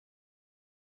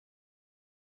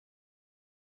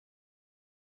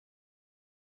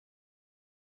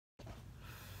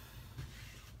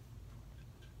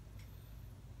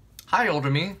Hi,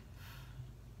 older me.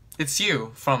 It's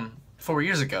you from 4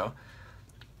 years ago.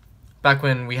 Back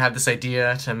when we had this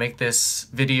idea to make this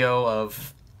video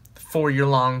of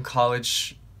 4-year-long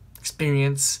college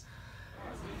experience.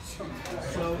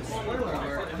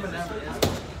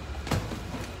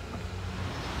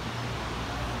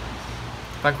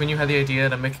 Back when you had the idea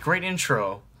to make a great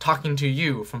intro, talking to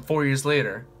you from 4 years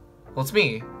later. Well, it's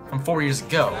me from 4 years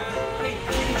ago. Hey,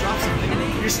 drop something.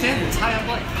 Your standards, high up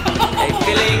light. Hey,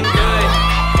 feeling good,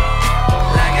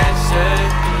 like I should.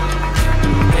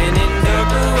 When in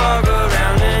Durga, walk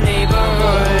around the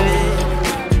neighborhood.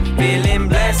 Feeling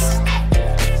blessed,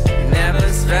 never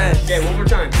stressed. Okay, one more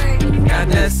time. Got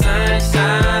that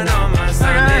sunshine on my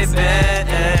Sunday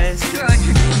best. I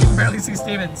can barely see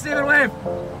Steven. Steven, wave!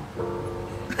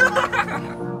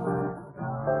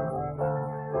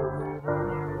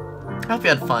 I hope you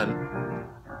had fun.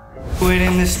 Put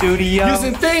in the studio.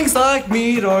 Using things like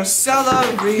meat or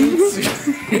celery to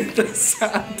create the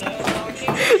sound.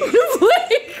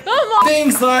 Wait, come on!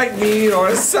 Things like meat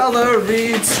or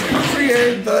celery to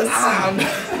create the sound.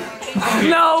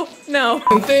 No, no.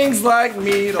 Things like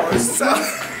meat or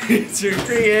celery to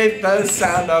create the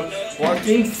sound of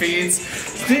walking feet.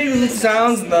 Steven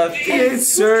sounds in the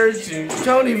theater. You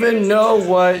don't even know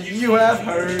what you have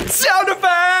heard. Sound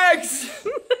effects!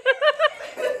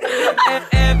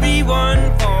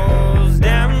 Everyone falls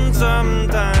down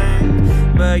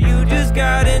sometimes, but you just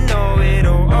gotta know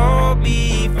it'll all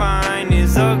be fine.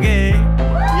 It's okay.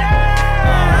 Yeah!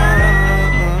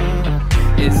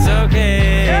 It's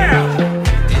okay. Yeah!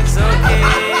 It's okay.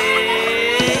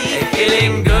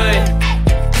 Feeling good,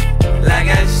 like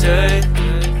I should.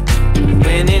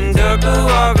 When in Durga,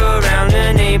 walk around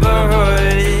the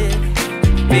neighborhood.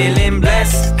 Feeling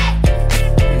blessed,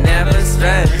 never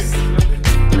stressed.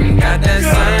 Got that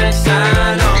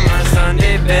sunshine on my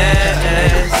Sunday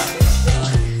best.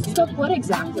 Stop what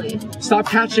exactly? Stop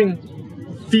catching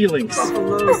feelings.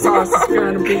 Buffalo sauce is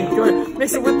gonna be good.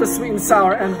 Mix it with the sweet and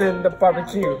sour and then the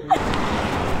barbecue.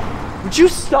 Would you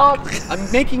stop?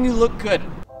 I'm making you look good.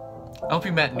 I hope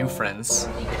you met new friends.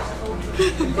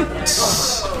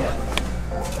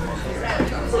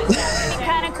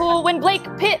 Kinda cool when Blake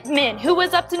Pittman, who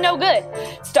was up to no good,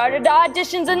 started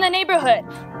auditions in the neighborhood.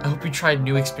 I hope you tried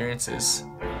new experiences.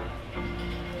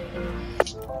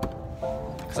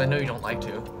 Because I know you don't like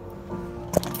to.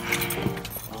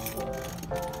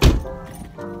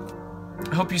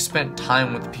 I hope you spent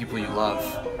time with the people you love.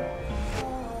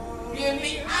 Give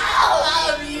me all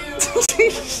of you.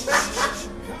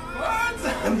 What's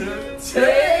on the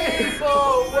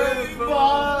table with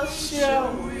all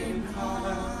showing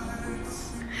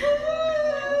hearts.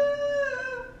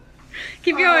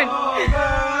 Keep going.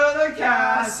 Over the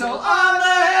castle on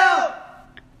the hill.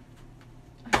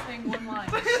 I sang one line.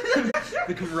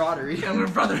 The camaraderie. And we're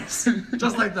brothers.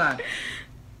 Just like that.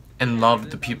 And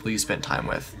loved the people you spent time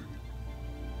with.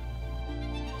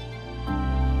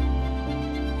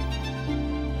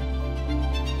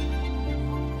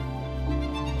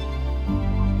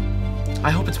 I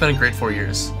hope it's been a great 4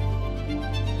 years.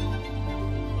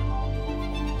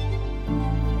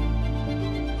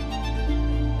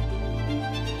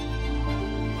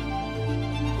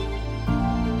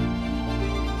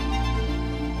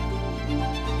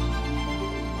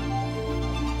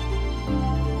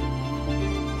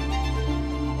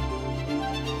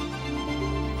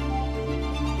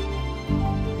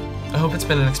 I hope it's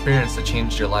been an experience that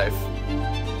changed your life.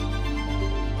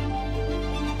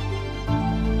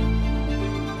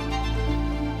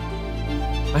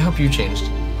 I hope you changed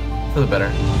for the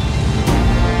better.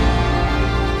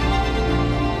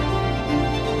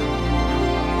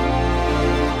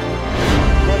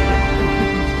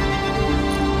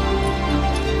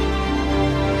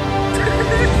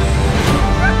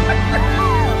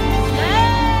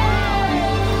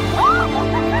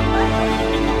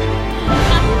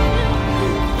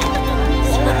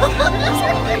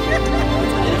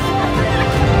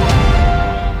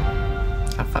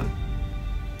 Have fun.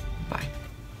 Bye.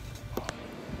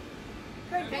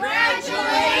 Congratulations!